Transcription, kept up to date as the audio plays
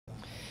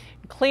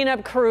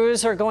Cleanup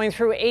crews are going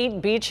through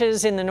 8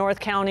 beaches in the North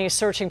County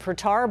searching for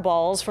tar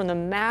balls from the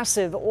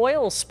massive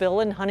oil spill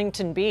in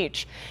Huntington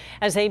Beach.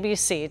 As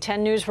ABC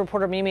 10 News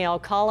reporter Mimi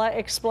Alcala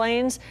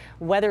explains,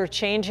 weather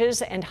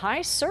changes and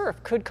high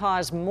surf could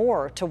cause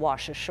more to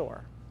wash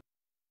ashore.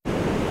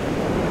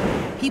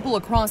 People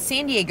across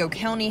San Diego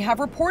County have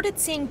reported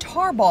seeing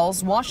tar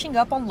balls washing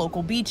up on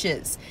local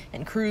beaches,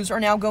 and crews are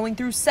now going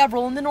through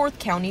several in the North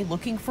County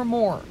looking for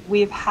more.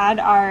 We've had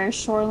our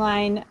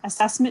shoreline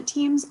assessment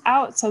teams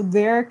out, so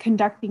they're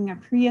conducting a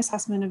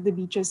pre-assessment of the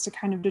beaches to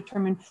kind of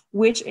determine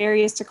which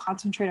areas to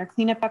concentrate our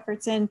cleanup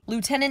efforts in.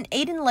 Lieutenant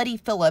Aiden Letty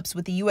Phillips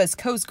with the U.S.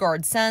 Coast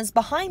Guard says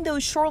behind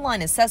those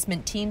shoreline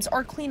assessment teams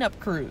are cleanup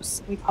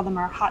crews. We call them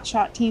our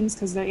hotshot teams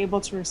because they're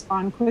able to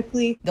respond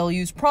quickly. They'll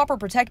use proper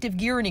protective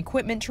gear and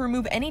equipment to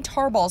remove any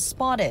tar balls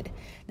spotted.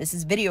 This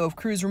is video of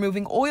crews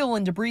removing oil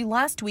and debris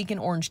last week in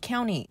Orange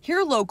County.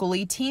 Here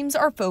locally, teams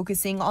are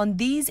focusing on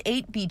these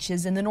 8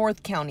 beaches in the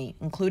North County,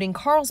 including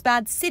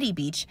Carlsbad City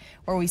Beach,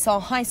 where we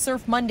saw high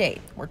surf Monday.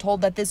 We're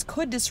told that this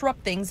could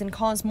disrupt things and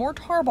cause more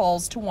tar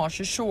balls to wash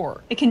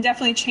ashore. It can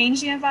definitely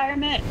change the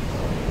environment.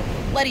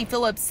 Letty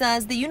Phillips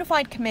says the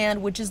Unified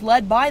Command, which is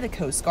led by the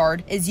Coast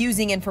Guard, is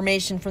using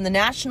information from the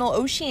National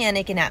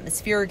Oceanic and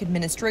Atmospheric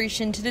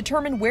Administration to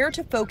determine where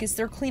to focus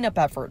their cleanup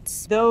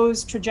efforts.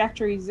 Those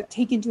trajectories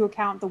take into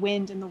account the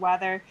wind and the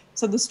weather,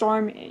 so the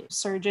storm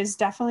surge is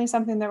definitely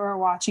something that we're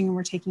watching and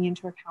we're taking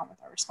into account with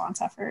our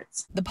response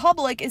efforts. The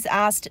public is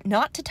asked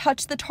not to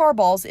touch the tar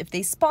balls if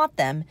they spot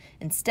them,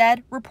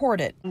 instead report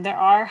it. There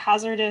are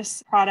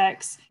hazardous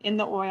products in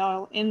the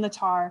oil, in the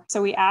tar, so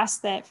we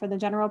ask that for the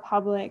general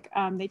public,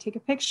 they take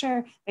a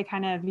picture, they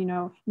kind of,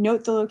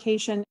 note the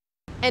location.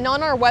 And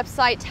on our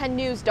website,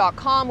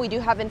 10news.com, we do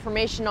have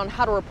information on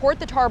how to report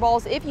the tar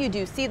balls. If you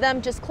do see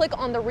them, just click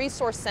on the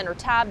Resource Center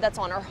tab that's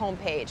on our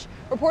homepage.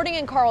 Reporting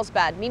in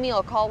Carlsbad, Mimi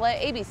Alcala,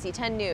 ABC 10 News.